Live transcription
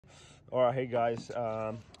All right, hey guys.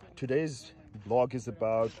 Today's vlog is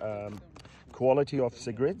about quality of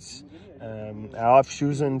cigarettes. I've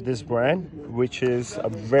chosen this brand, which is a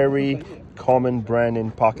very common brand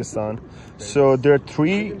in Pakistan. So there are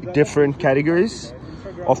three different categories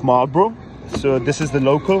of Marlboro. So this is the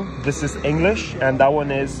local, this is English, and that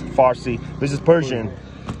one is Farsi, which is Persian.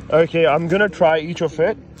 Okay, I'm gonna try each of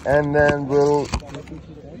it, and then we'll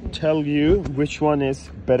tell you which one is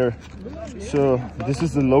better. So this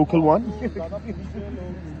is the local one.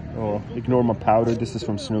 Oh, ignore my powder, this is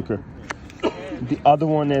from snooker. The other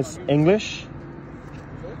one is English,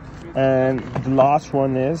 and the last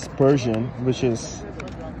one is Persian, which is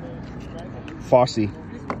Farsi.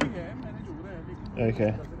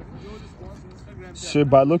 Okay, so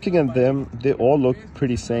by looking at them, they all look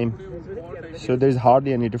pretty same, so there's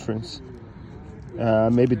hardly any difference.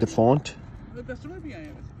 Maybe the font.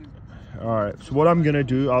 Alright, so what I'm gonna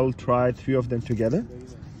do, I'll try three of them together,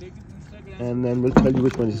 and then we'll tell you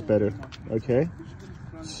which one is better. Okay,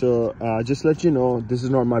 so just let you know, this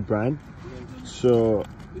is not my brand, so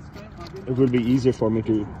it will be easier for me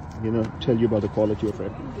to, tell you about the quality of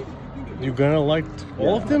it. You're gonna like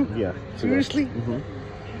all of them? Yeah. Seriously?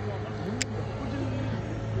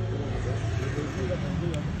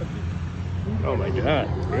 Oh my god,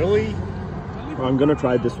 really? I'm gonna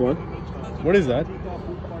try this one. What is that?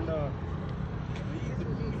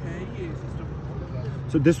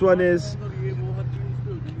 So this one is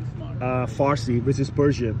Farsi, which is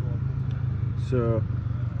Persian. So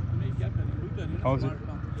How is it?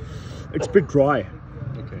 it's a bit dry.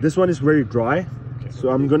 Okay. This one is very dry. Okay. So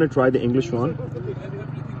I'm gonna try the English one.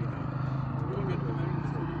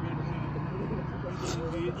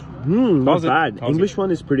 Not bad. English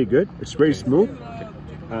one is pretty good. It's very smooth.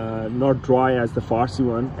 Not dry as the Farsi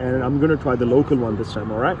one. And I'm gonna try the local one this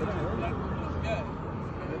time, alright?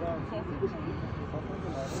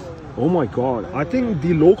 Oh my god, I think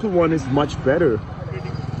the local one is much better.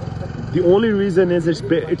 The only reason is it's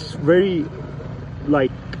very like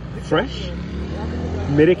fresh.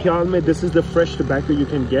 Mere khayal mein, this is the fresh tobacco you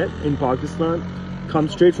can get in Pakistan.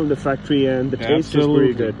 Comes straight from the factory, and the taste is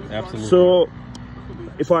pretty good. Absolutely. So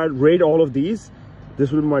if I rate all of these,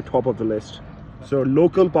 this would be my top of the list. So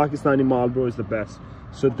local Pakistani Marlboro is the best.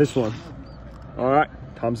 So this one. Alright,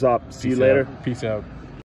 thumbs up. See you later. Peace out.